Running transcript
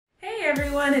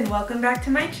everyone and welcome back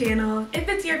to my channel. If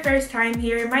it's your first time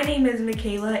here, my name is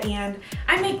Michaela and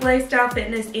I make lifestyle,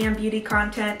 fitness, and beauty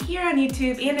content here on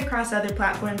YouTube and across other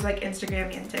platforms like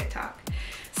Instagram and TikTok.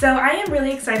 So I am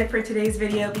really excited for today's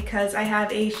video because I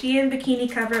have a Shein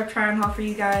bikini cover-up try-on haul for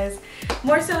you guys.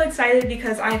 More so excited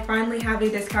because I finally have a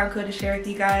discount code to share with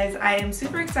you guys. I am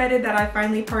super excited that I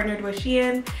finally partnered with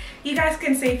Shein. You guys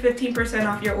can save 15%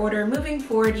 off your order moving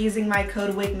forward using my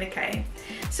code WIGMCKAY.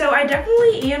 So I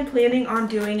definitely am planning on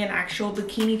doing an actual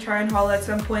bikini try-on haul at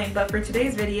some point, but for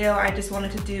today's video I just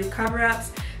wanted to do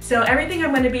cover-ups. So everything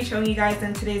I'm going to be showing you guys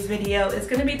in today's video is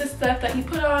going to be the stuff that you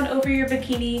put on over your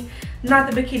bikini,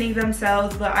 not the bikini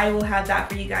themselves, but I will have that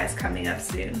for you guys coming up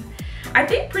soon. I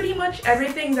think pretty much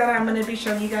everything that I'm going to be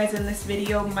showing you guys in this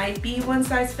video might be one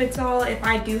size fits all. If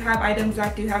I do have items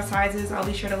that do have sizes, I'll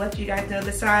be sure to let you guys know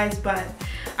the size, but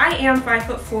I am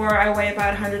 5'4", I weigh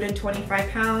about 125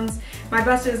 pounds. My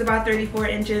bust is about 34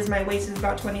 inches, my waist is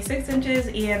about 26 inches,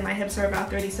 and my hips are about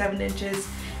 37 inches.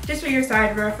 Just for your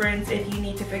side reference if you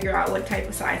need to figure out what type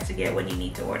of size to get when you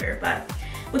need to order. But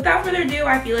without further ado,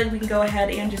 I feel like we can go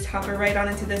ahead and just hop right on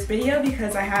into this video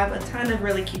because I have a ton of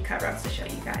really cute cover-ups to show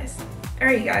you guys.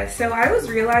 Alright guys, so I was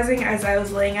realizing as I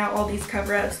was laying out all these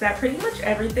cover-ups that pretty much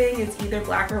everything is either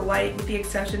black or white with the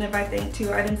exception of I think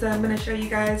 2 items that I'm going to show you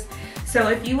guys. So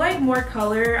if you like more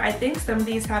color, I think some of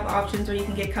these have options where you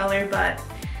can get color, but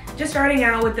just starting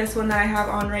out with this one that I have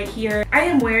on right here, I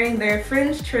am wearing their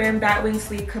Fringe trim Batwing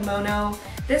sleeve kimono.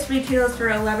 This retails for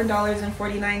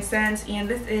 $11.49 and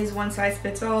this is one size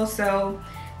fits all, so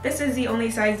this is the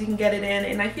only size you can get it in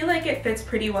and I feel like it fits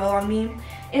pretty well on me.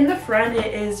 In the front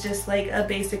it is just like a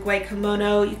basic white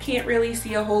kimono. You can't really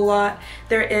see a whole lot.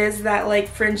 There is that like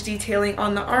fringe detailing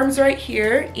on the arms right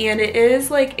here and it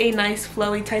is like a nice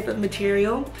flowy type of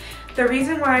material. The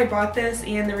reason why I bought this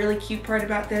and the really cute part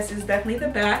about this is definitely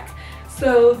the back.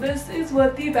 So this is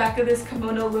what the back of this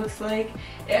kimono looks like.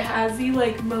 It has the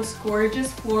like most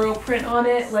gorgeous floral print on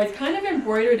it, like kind of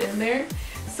embroidered in there.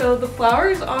 So the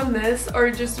flowers on this are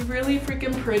just really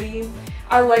freaking pretty.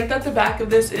 I like that the back of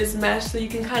this is mesh so you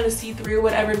can kind of see through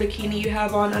whatever bikini you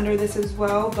have on under this as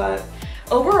well, but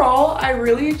overall I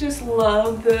really just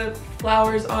love the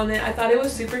flowers on it. I thought it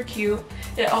was super cute.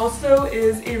 It also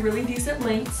is a really decent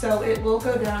length, so it will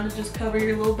go down and just cover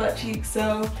your little butt cheeks,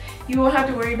 so you won't have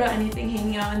to worry about anything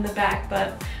hanging out in the back.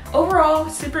 But overall,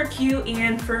 super cute,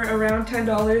 and for around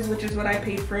 $10, which is what I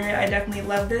paid for it, I definitely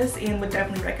love this and would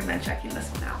definitely recommend checking this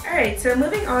one out. Alright, so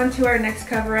moving on to our next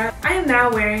cover-up, I am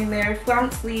now wearing their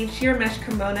Flounce sleeve sheer mesh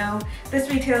kimono. This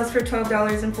retails for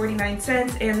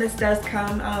 $12.49, and this does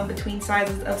come between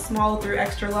sizes of small through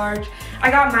extra large. I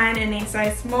got mine in a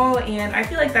size small, and I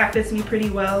feel like that fits me pretty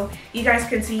well. You guys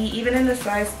can see even in the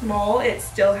size small, it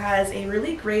still has a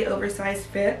really great oversized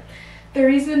fit. The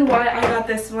reason why I got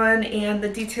this one and the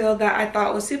detail that I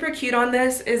thought was super cute on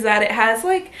this is that it has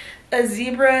like a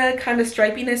zebra kind of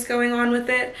stripiness going on with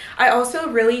it. I also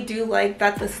really do like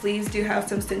that the sleeves do have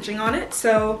some cinching on it,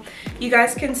 so you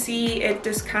guys can see it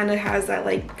just kind of has that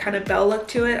like kind of bell look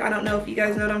to it. I don't know if you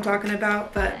guys know what I'm talking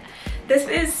about, but this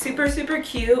is super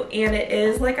cute and it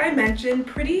is, like I mentioned,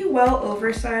 pretty well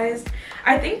oversized.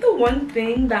 I think the one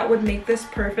thing that would make this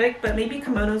perfect, but maybe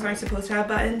kimonos aren't supposed to have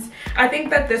buttons, I think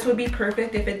that this would be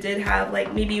perfect if it did have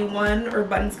like maybe one or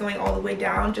buttons going all the way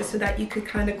down just so that you could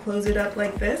kind of close it up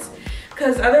like this.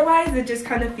 Because otherwise it just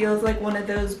kind of feels like one of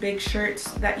those big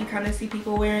shirts that you kind of see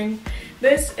people wearing.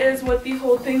 This is what the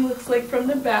whole thing looks like from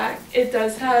the back. It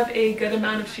does have a good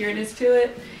amount of sheerness to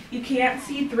it. You can't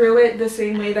see through it the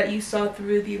same way that you saw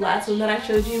through the last one that I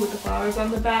showed you with the flowers on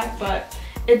the back, but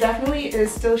it definitely is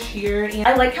still sheer. And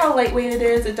I like how lightweight it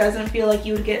is. It doesn't feel like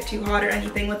you would get too hot or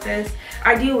anything with this.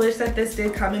 I do wish that this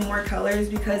did come in more colors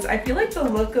because I feel like the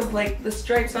look of like the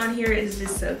stripes on here is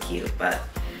just so cute. But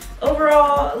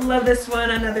overall, love this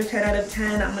one. Another 10 out of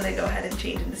 10. I'm gonna go ahead and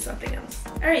change into something else.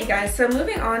 Alright guys, so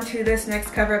moving on to this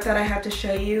next cover-up that I have to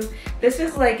show you. This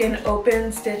is like an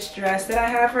open stitch dress that I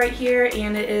have right here,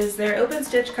 and it is their open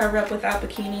stitch cover-up without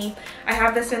bikini. I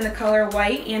have this in the color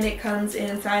white and it comes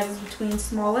in sizes between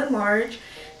small and large.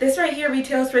 This right here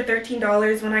retails for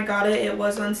 $13. When I got it, it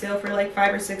was on sale for like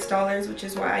 $5 or $6, which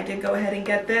is why I did go ahead and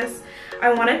get this.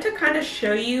 I wanted to kind of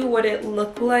show you what it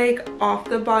looked like off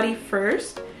the body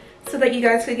first, so that you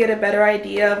guys could get a better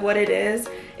idea of what it is.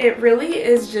 It really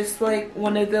is just like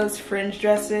one of those fringe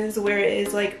dresses where it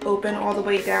is like open all the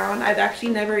way down. I've actually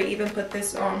never even put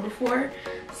this on before.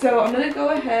 So I'm gonna go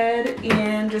ahead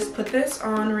and just put this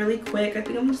on really quick. I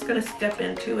think I'm just gonna step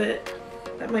into it.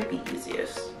 That might be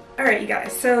easiest. Alright you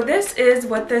guys, so this is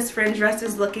what this fringe dress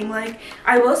is looking like.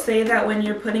 I will say that when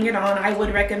you're putting it on, I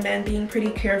would recommend being pretty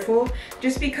careful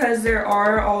just because there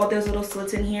are all those little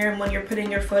slits in here, and when you're putting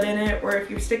your foot in it or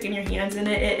if you're sticking your hands in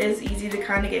it, it is easy to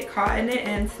kind of get caught in it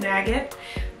and snag it.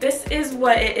 This is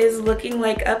what it is looking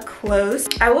like up close.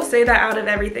 I will say that out of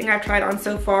everything I've tried on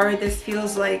so far, this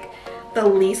feels like the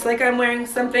least like I'm wearing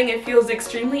something. It feels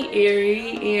extremely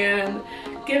airy and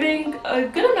giving a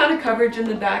good amount of coverage in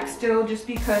the back still, just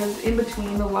because in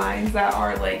between the lines that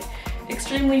are like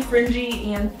extremely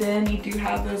fringy and thin, you do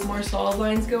have those more solid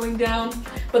lines going down.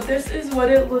 But this is what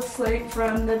it looks like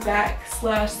from the back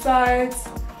slash sides.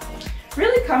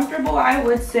 Really comfortable, I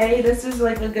would say. This is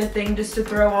like a good thing just to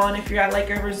throw on if you're at like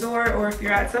a resort or if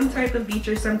you're at some type of beach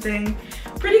or something.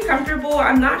 Pretty comfortable.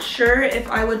 I'm not sure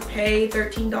if I would pay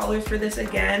 $13 for this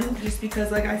again, just because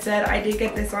like I said, I did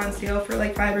get this on sale for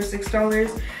like $5 or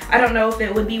 $6. I don't know if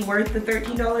it would be worth the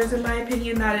 $13 in my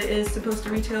opinion that it is supposed to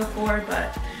retail for,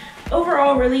 but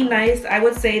overall really nice. I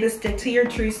would say to stick to your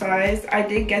true size. I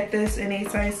did get this in a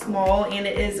size small and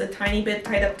it is a tiny bit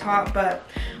tight up top, but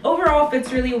overall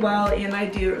fits really well and I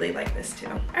do really like this too.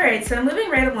 Alright, so moving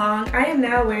right along, I am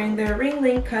now wearing the ring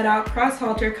link cutout cross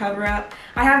halter cover up.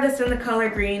 I have this in the color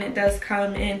green. It does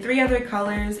come in 3 other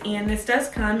colors and this does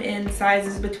come in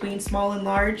sizes between small and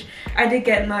large. I did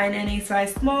get mine in a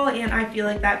size small and I feel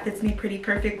like that fits me pretty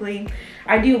perfectly.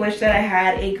 I do wish that I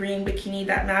had a green bikini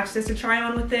that matched this to try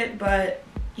on with it, but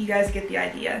you guys get the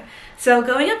idea. So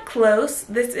going up close,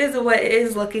 this is what it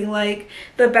is looking like.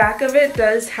 The back of it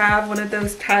does have one of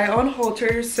those tie-on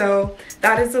halters, so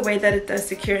that is the way that it does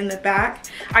secure in the back.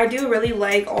 I do really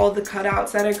like all the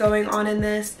cutouts that are going on in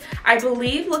this. I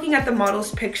believe looking at the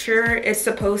model's picture, it's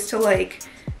supposed to like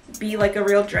be like a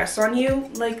real dress on you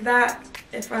like that,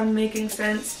 if I'm making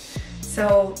sense.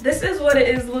 So this is what it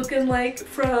is looking like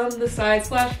from the side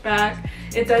slash back.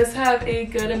 It does have a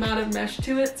good amount of mesh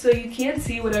to it, so you can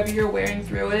see whatever you're wearing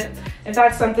through it. If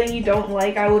that's something you don't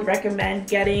like, I would recommend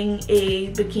getting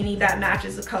a bikini that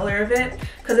matches the color of it,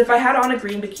 because if I had on a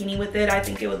green bikini with it, I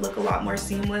think it would look a lot more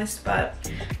seamless.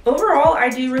 But overall, I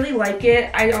do really like it.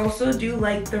 I also do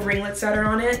like the ringlets that are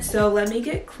on it, so let me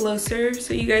get closer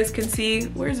so you guys can see.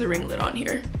 Where's the ringlet on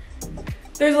here?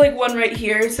 There's like one right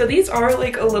here. So these are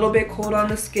like a little bit cold on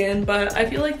the skin, but I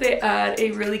feel like they add a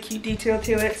really cute detail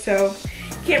to it, so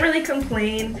can't really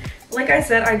complain. Like I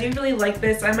said, I do really like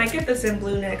this. I might get this in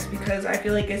blue next because I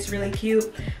feel like it's really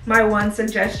cute. My one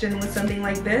suggestion with something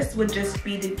like this would just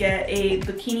be to get a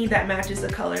bikini that matches the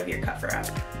color of your cover up.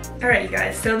 Alright you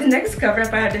guys, so the next cover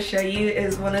up I have to show you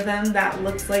is one of them that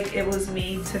looks like it was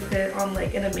made to fit on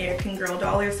like an American Girl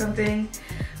doll or something.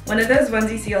 One of those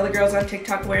ones you see all the girls on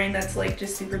TikTok wearing that's like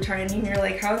just super tiny and you're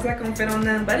like, how is that gonna fit on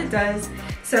them? But it does.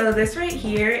 So this right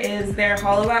here is their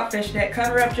hollow out fishnet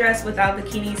cover up dress without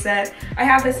bikini set. I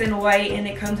have this in white and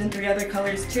it comes in 3 other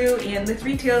colors too, and this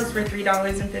retails for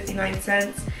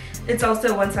 $3.59. It's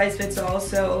also one size fits all,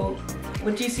 so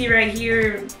what you see right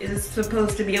here is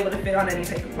supposed to be able to fit on any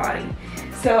type of body.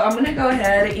 So I'm gonna go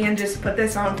ahead and just put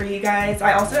this on for you guys.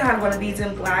 I also have one of these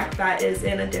in black that is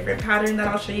in a different pattern that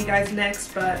I'll show you guys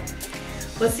next, but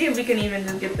let's see if we can even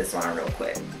just get this on real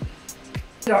quick.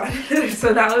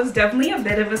 So that was definitely a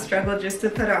bit of a struggle just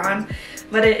to put on,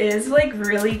 but it is like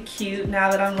really cute now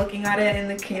that I'm looking at it in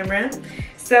the camera.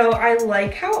 So I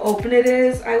like how open it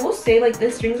is. I will say like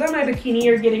the strings on my bikini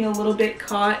are getting a little bit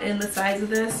caught in the sides of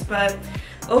this, but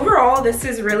overall this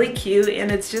is really cute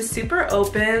and it's just super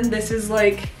open. This is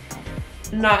like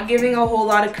not giving a whole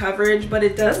lot of coverage, but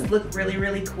it does look really,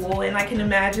 really cool, and I can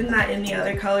imagine that in the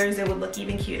other colors it would look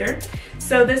even cuter.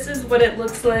 So this is what it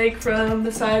looks like from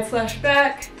the side slash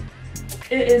back.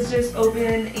 It is just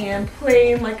open and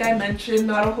plain, like I mentioned,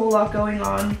 not a whole lot going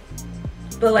on.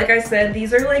 But like I said,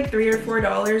 these are like $3 or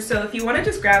 $4, so if you want to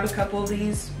just grab a couple of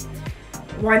these,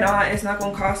 why not? It's not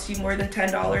going to cost you more than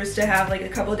 $10 to have like a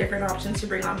couple different options to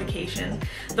bring on vacation.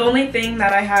 The only thing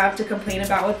that I have to complain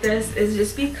about with this is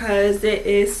just because it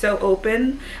is so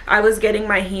open. I was getting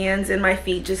my hands and my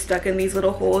feet just stuck in these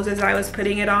little holes as I was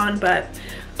putting it on, but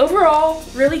overall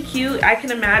really cute. I can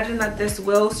imagine that this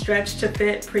will stretch to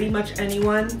fit pretty much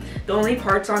anyone. The only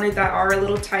parts on it that are a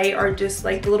little tight are just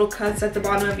like the little cuts at the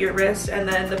bottom of your wrist and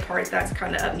then the part that's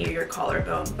kind of up near your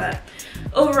collarbone. But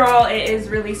overall it is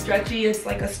really stretchy. It's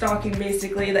like a stocking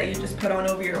basically that you just put on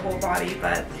over your whole body.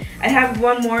 But I have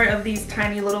one more of these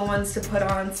tiny little ones to put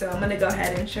on, so I'm gonna go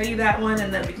ahead and show you that one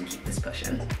and then we can keep this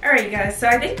pushing. Alright you guys, so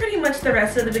I think pretty much the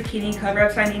rest of the bikini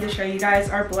cover-ups I need to show you guys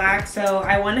are black, so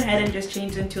I went ahead and just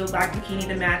changed into a black bikini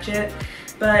to match it.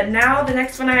 But now the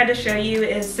next one I had to show you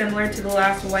is similar to the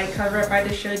last white cover-up I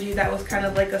just showed you that was kind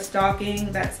of like a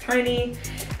stocking that's tiny.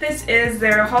 This is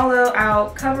their hollow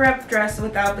out cover-up dress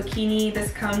without bikini.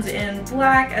 This comes in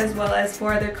black as well as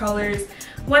 4 other colors.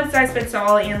 One size fits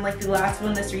all, and like the last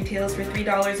one, this retails for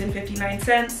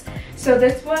 $3.59. So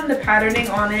this one, the patterning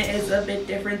on it is a bit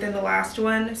different than the last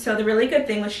one. So the really good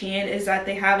thing with Shein is that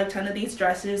they have a ton of these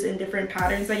dresses in different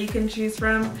patterns that you can choose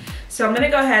from. So I'm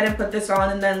gonna go ahead and put this on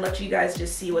and then let you guys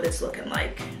just see what it's looking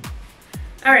like.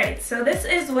 Alright, so this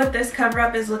is what this cover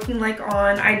up is looking like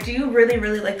on. I do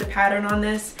really like the pattern on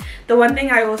this. The one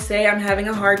thing I will say, I'm having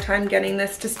a hard time getting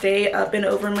this to stay up and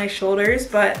over my shoulders,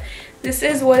 but this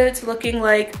is what it's looking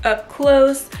like up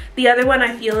close. The other one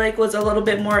I feel like was a little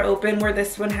bit more open, where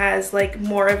this one has like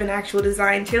more of an actual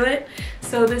design to it.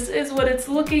 So this is what it's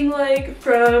looking like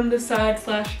from the side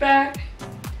 / back.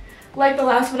 Like the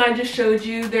last one I just showed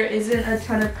you, there isn't a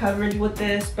ton of coverage with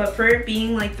this, but for it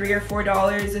being like $3 or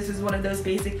 $4, this is one of those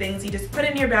basic things you just put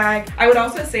in your bag. I would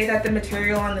also say that the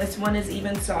material on this one is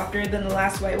even softer than the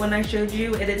last white one I showed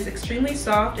you. It is extremely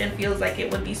soft and feels like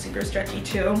it would be super stretchy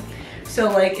too. So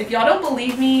like, if y'all don't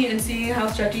believe me in seeing how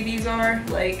stretchy these are,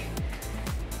 like,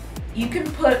 you can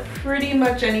put pretty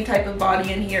much any type of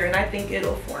body in here and I think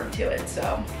it'll form to it.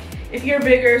 So if you're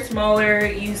bigger, smaller,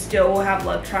 you still will have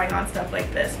luck trying on stuff like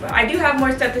this. But I do have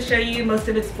more stuff to show you. Most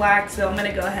of it's black, so I'm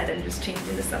gonna go ahead and just change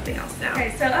into something else now.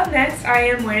 Okay, so up next, I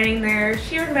am wearing their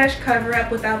sheer mesh cover up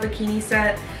without bikini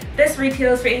set. This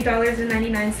retails for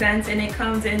 $8.99 and it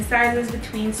comes in sizes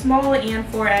between small and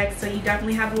 4X, so you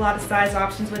definitely have a lot of size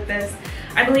options with this.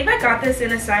 I believe I got this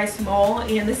in a size small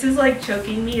and this is like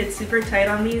choking me. It's super tight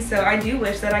on me, so I do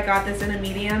wish that I got this in a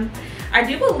medium. I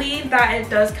do believe that it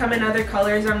does come in other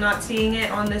colors. I'm not seeing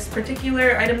it on this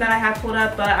particular item that I have pulled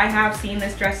up, but I have seen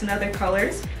this dress in other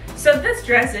colors. So this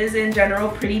dress is in general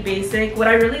pretty basic. What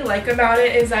I really like about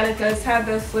it is that it does have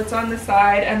those slits on the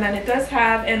side, and then it does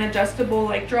have an adjustable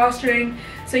like drawstring.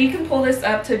 So you can pull this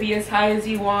up to be as high as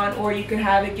you want, or you can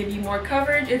have it give you more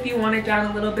coverage if you want it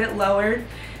down a little bit lower.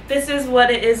 This is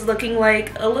what it is looking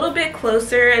like a little bit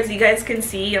closer. As you guys can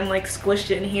see, I'm like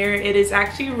squished in here. It is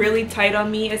actually really tight on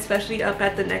me, especially up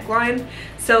at the neckline.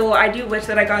 So I do wish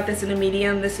that I got this in a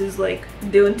medium. This is like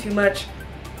doing too much.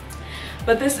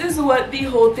 But this is what the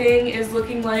whole thing is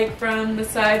looking like from the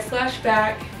side /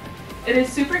 back. It is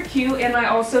super cute, and I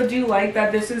also do like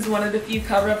that this is one of the few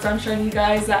cover-ups I'm showing you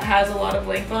guys that has a lot of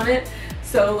length on it.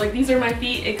 So like, these are my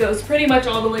feet. It goes pretty much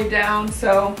all the way down,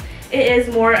 so it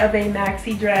is more of a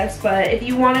maxi dress. But if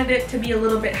you wanted it to be a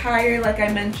little bit higher, like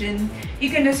I mentioned, you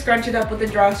can just scrunch it up with the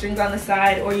drawstrings on the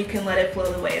side, or you can let it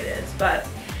flow the way it is. But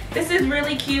this is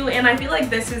really cute, and I feel like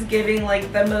this is giving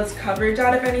like the most coverage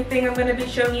out of anything I'm going to be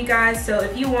showing you guys. So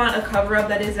if you want a cover up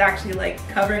that is actually like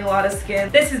covering a lot of skin,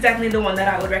 this is definitely the one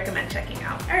that I would recommend checking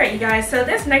out. Alright you guys, so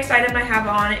this next item I have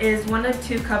on is one of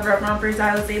 2 cover up rompers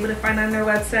I was able to find on their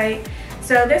website.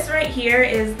 So this right here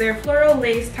is their floral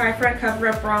lace tie front cover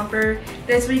up romper.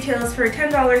 This retails for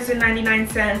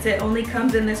 $10.99. It only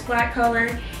comes in this black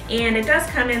color, and it does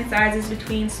come in sizes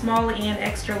between small and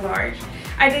extra large.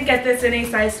 I did get this in a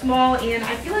size small, and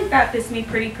I feel like that fits me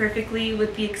pretty perfectly,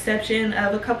 with the exception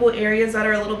of a couple areas that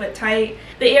are a little bit tight.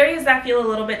 The areas that feel a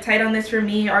little bit tight on this for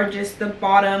me are just the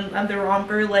bottom of the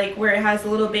romper, like where it has a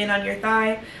little band on your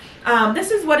thigh.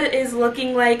 This is what it is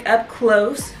looking like up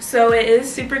close. So it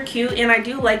is super cute, and I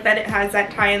do like that it has that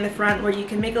tie in the front where you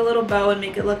can make a little bow and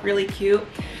make it look really cute.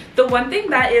 The one thing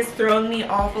that is throwing me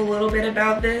off a little bit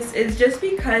about this is just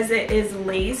because it is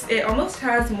lace, it almost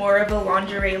has more of a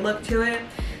lingerie look to it.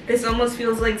 This almost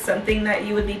feels like something that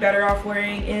you would be better off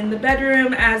wearing in the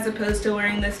bedroom as opposed to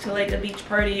wearing this to like a beach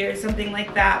party or something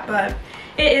like that. But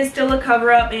it is still a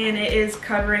cover up, and it is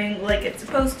covering like it's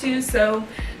supposed to. So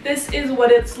this is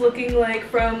what it's looking like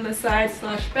from the side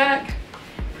 / back.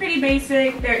 Pretty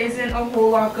basic. There isn't a whole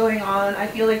lot going on. I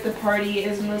feel like the party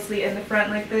is mostly in the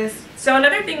front like this. So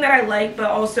another thing that I like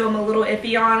but also I'm a little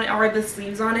iffy on are the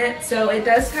sleeves on it. So it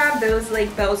does have those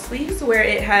like bell sleeves where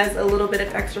it has a little bit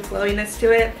of extra flowiness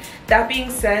to it. That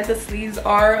being said, the sleeves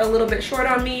are a little bit short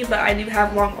on me, but I do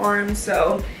have long arms,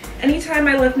 so anytime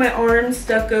I lift my arms,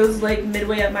 stuff goes like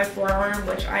midway up my forearm,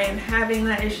 which I am having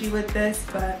that issue with this.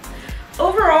 But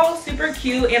overall, super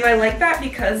cute, and I like that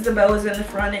because the bow is in the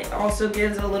front. It also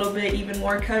gives a little bit even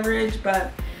more coverage,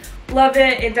 but love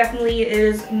it. It definitely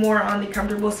is more on the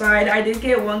comfortable side. I did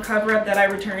get one cover up that I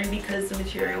returned because the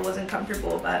material wasn't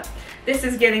comfortable, but This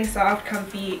is giving soft,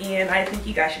 comfy, and I think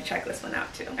you guys should check this one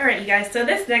out too. Alright you guys, so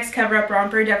this next cover-up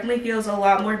romper definitely feels a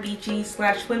lot more beachy /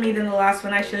 swimmy than the last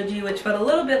one I showed you, which felt a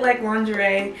little bit like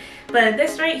lingerie. But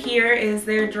this right here is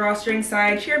their drawstring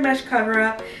side sheer mesh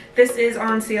cover-up. This is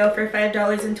on sale for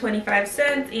 $5.25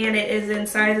 and it is in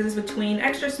sizes between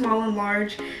extra small and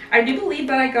large. I do believe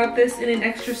that I got this in an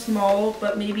extra small,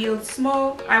 but maybe a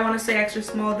small. I want to say extra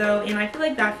small though, and I feel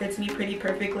like that fits me pretty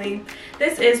perfectly.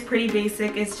 This is pretty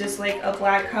basic. It's just like a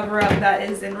black cover-up that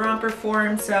is in romper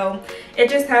form, so it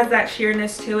just has that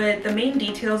sheerness to it. The main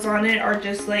details on it are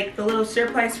just like the little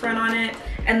surplice front on it,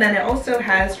 and then it also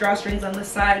has drawstrings on the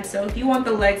side, so if you want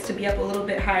the legs to be up a little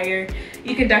bit higher,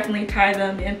 you can definitely tie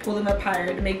them and pull them up higher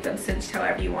to make them cinched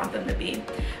however you want them to be.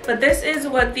 But this is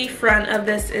what the front of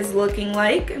this is looking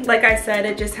like. Like I said,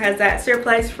 it just has that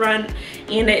surplice front,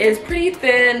 and it is pretty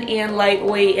thin and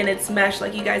lightweight in its mesh,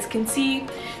 like you guys can see.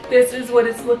 This is what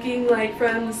it's looking like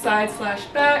from the side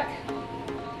 / back.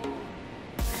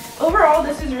 Overall,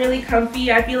 this is really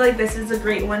comfy. I feel like this is a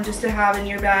great one just to have in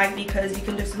your bag because you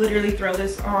can just literally throw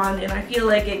this on, and I feel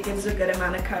like it gives a good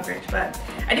amount of coverage. But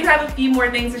I do have a few more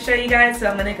things to show you guys, so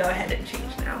I'm going to go ahead and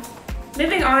change now.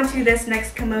 Moving on to this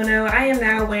next kimono, I am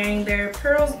now wearing their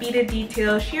Pearls Beaded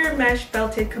Detail Sheer Mesh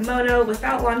Belted Kimono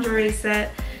without lingerie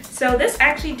set. So this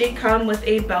actually did come with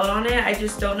a belt on it. I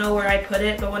just don't know where I put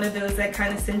it, but one of those that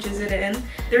kind of cinches it in.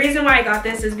 The reason why I got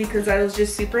this is because I was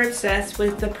just super obsessed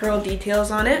with the pearl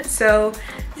details on it. So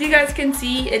as you guys can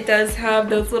see, it does have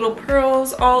those little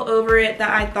pearls all over it that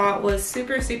I thought was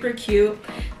super cute.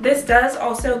 This does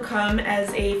also come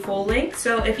as a full length,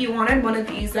 so if you wanted one of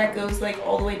these that goes like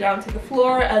all the way down to the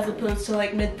floor as opposed to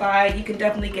like mid-thigh, you can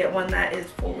definitely get one that is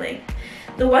full length.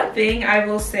 The one thing I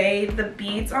will say, the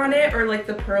beads on it, or like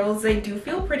the pearls, they do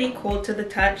feel pretty cold to the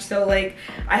touch. So like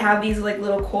I have these like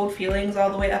little cold feelings all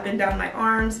the way up and down my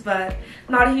arms, but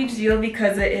not a huge deal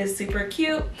because it is super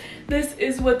cute. This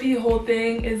is what the whole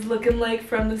thing is looking like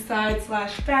from the side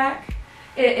 / back.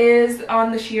 It is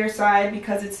on the sheer side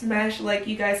because it's mesh, like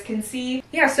you guys can see.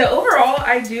 Yeah, so overall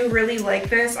I do really like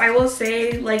this. I will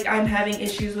say like I'm having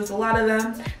issues with a lot of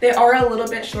them. They are a little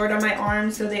bit short on my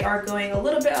arm, so they are going a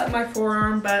little bit up my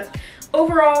forearm, but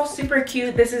overall super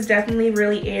cute. This is definitely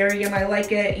really airy and I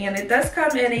like it, and it does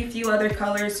come in a few other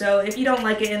colors, so if you don't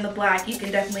like it in the black, you can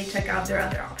definitely check out their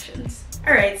other options.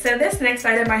 Alright, so this next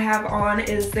item I have on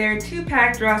is their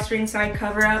 2-pack drawstring side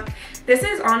cover-up. This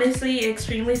is honestly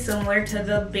extremely similar to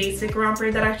the basic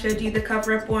romper that I showed you, the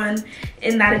cover-up one,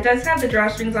 in that it does have the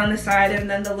drawstrings on the side and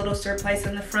then the little surplice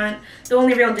in the front. The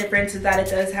only real difference is that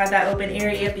it does have that open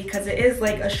area because it is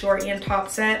like a short and top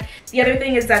set. The other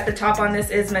thing is that the top on this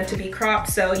is meant to be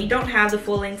cropped, so you don't have the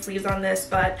full-length sleeves on this,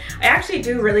 but I actually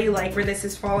do really like where this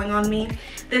is falling on me.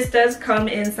 This does come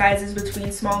in sizes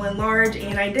between small and large,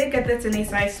 and I did get this in a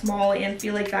size small and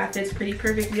feel like that fits pretty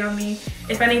perfectly on me.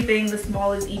 If anything, the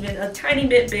small is even a tiny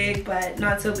bit big, but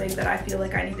not so big that I feel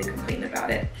like I need to complain about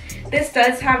it. This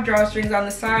does have drawstrings on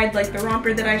the side like the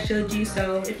romper that I showed you,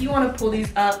 so if you want to pull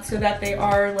these up so that they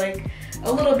are like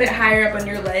a little bit higher up on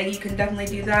your leg, you can definitely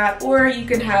do that, or you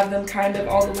can have them kind of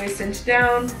all the way cinched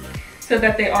down so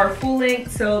that they are full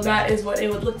length. So that is what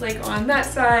it would look like on that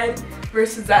side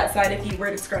versus that side if you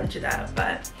were to scrunch it up.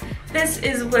 But this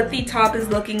is what the top is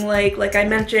looking like. Like I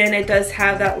mentioned, it does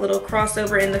have that little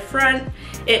crossover in the front.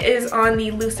 It is on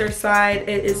the looser side.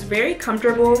 It is very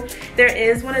comfortable. There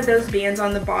is one of those bands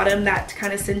on the bottom that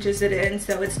kind of cinches it in,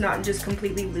 so it's not just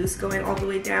completely loose going all the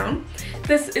way down.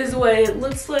 This is what it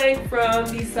looks like from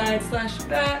the side /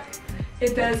 back.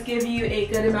 It does give you a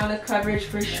good amount of coverage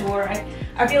for sure.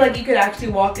 I feel like you could actually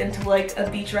walk into like a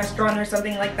beach restaurant or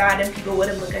something like that and people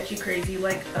wouldn't look at you crazy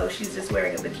like, oh, she's just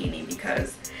wearing a bikini,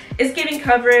 because it's giving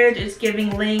coverage, it's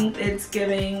giving length, it's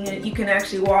giving, you can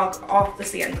actually walk off the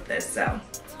sand with this. So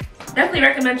definitely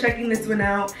recommend checking this one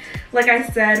out. Like I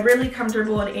said, really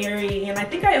comfortable and airy, and I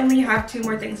think I only have 2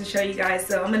 more things to show you guys,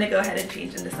 so I'm going to go ahead and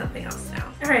change into something else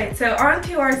now. Alright, so on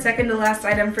to our second to last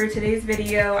item for today's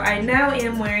video. I now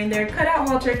am wearing their cutout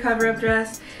halter cover-up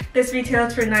dress. This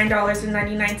retails for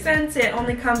 $9.99. It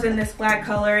only comes in this black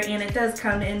color, and it does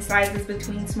come in sizes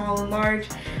between small and large.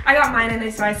 I got mine in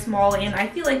a size small, and I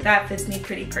feel like that fits me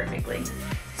pretty perfectly.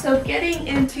 So getting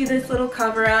into this little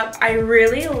cover up, I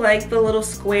really like the little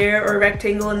square or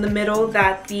rectangle in the middle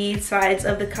that the sides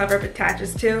of the cover up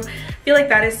attaches to. I feel like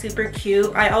that is super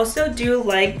cute. I also do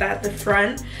like that the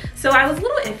front So I was a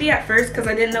little iffy at first because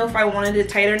I didn't know if I wanted it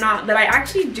tight or not, but I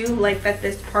actually do like that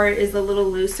this part is a little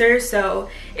looser, so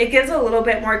it gives a little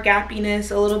bit more gappiness,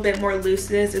 a little bit more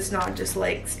looseness. It's not just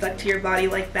like stuck to your body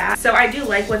like that. So I do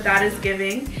like what that is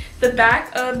giving. The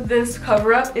back of this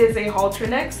cover up is a halter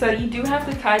neck, so you do have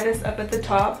to tie this up at the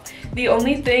top. The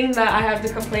only thing that I have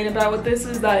to complain about with this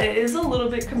is that it is a little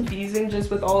bit confusing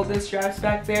just with all of the straps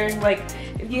back there. Like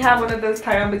if you have one of those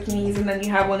tie-on bikinis and then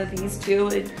you have one of these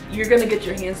too, you're gonna get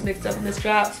your hands mixed up in the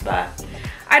straps, but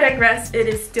I digress. It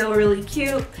is still really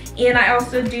cute, and I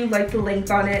also do like the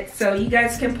length on it, so you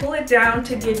guys can pull it down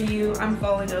to give you, I'm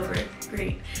falling over,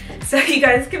 great. So you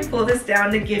guys can pull this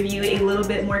down to give you a little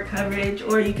bit more coverage,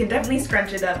 or you can definitely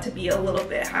scrunch it up to be a little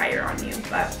bit higher on you.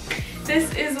 But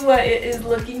this is what it is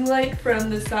looking like from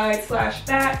the side slash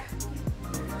back.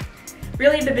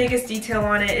 Really the biggest detail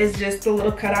on it is just the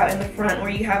little cutout in the front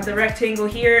where you have the rectangle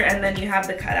here and then you have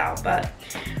the cutout. But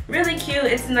really cute.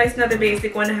 It's a nice another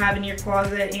basic one to have in your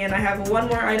closet, and I have one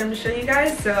more item to show you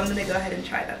guys, so I'm gonna go ahead and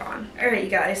try that on. Alright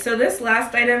you guys, so this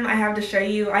last item I have to show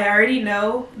you, I already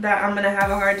know that I'm gonna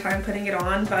have a hard time putting it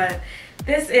on, but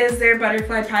this is their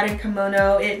butterfly pattern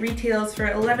kimono. It retails for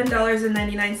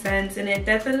 $11.99, and it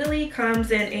definitely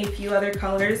comes in a few other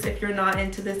colors if you're not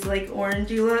into this like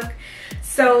orangey look.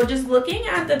 So just looking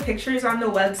at the pictures on the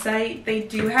website, they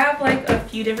do have like a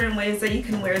few different ways that you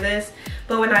can wear this,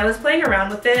 but when I was playing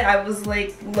around with it, I was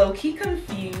like low-key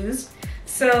confused.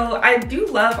 So I do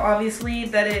love obviously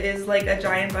that it is like a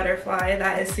giant butterfly.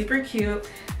 That is super cute.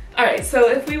 Alright, so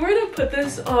if we were to put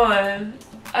this on,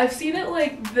 I've seen it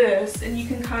like this, and you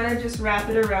can kind of just wrap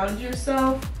it around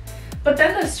yourself, but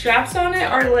then the straps on it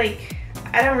are like,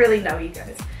 I don't really know you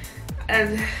guys.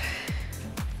 And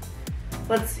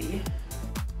let's see.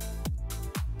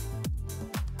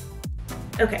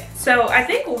 Okay, so I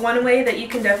think one way that you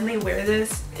can definitely wear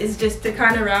this is just to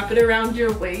kind of wrap it around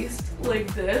your waist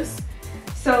like this.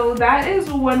 So that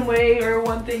is one way, or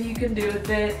one thing you can do with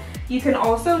it. You can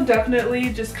also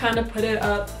definitely just kind of put it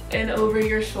up and over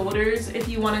your shoulders if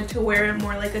you wanted to wear it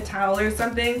more like a towel or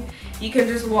something. You can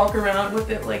just walk around with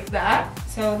it like that.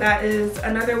 So that is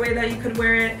another way that you could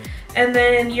wear it. And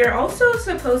then you're also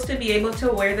supposed to be able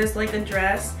to wear this like a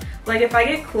dress. Like if I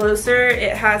get closer,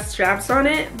 it has straps on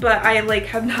it, but I like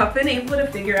have not been able to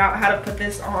figure out how to put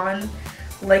this on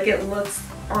like it looks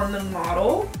on the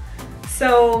model.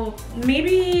 So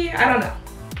maybe, I don't know.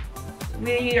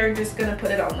 We are just gonna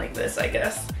put it on like this, I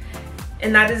guess.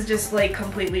 And that is just like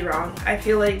completely wrong. I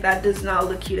feel like that does not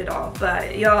look cute at all.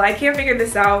 But y'all, I can't figure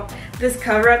this out. This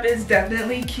cover up is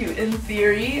definitely cute in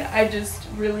theory. I just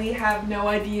really have no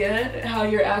idea how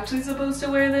you're actually supposed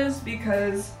to wear this,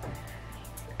 because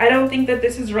I don't think that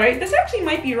this is right. This actually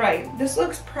might be right. This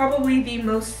looks probably the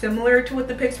most similar to what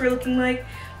the pics were looking like.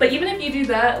 But even if you do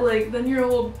that, like, then your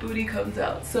whole booty comes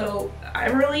out. So I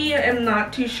really am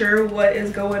not too sure what is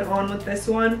going on with this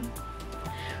one.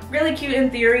 Really cute in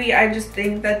theory. I just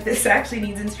think that this actually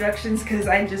needs instructions because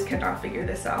I just cannot figure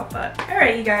this out. But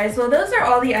alright you guys, well those are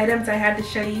all the items I had to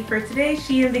show you for today's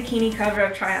Shein bikini cover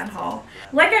up try on haul.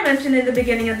 Like I mentioned in the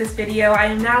beginning of this video, I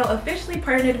am now officially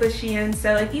partnered with Shein,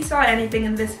 so if you saw anything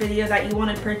in this video that you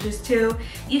want to purchase too,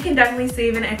 you can definitely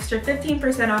save an extra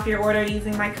 15% off your order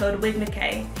using my code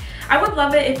WIGMCKAY. I would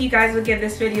love it if you guys would give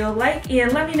this video a like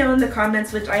and let me know in the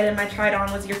comments which item I tried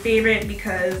on was your favorite,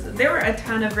 because there were a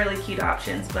ton of really cute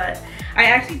options, but I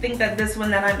actually think that this one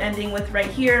that I'm ending with right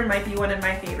here might be one of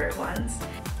my favorite ones.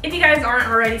 If you guys aren't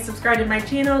already subscribed to my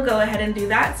channel, go ahead and do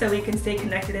that so we can stay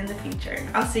connected in the future.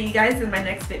 I'll see you guys in my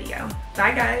next video.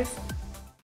 Bye guys!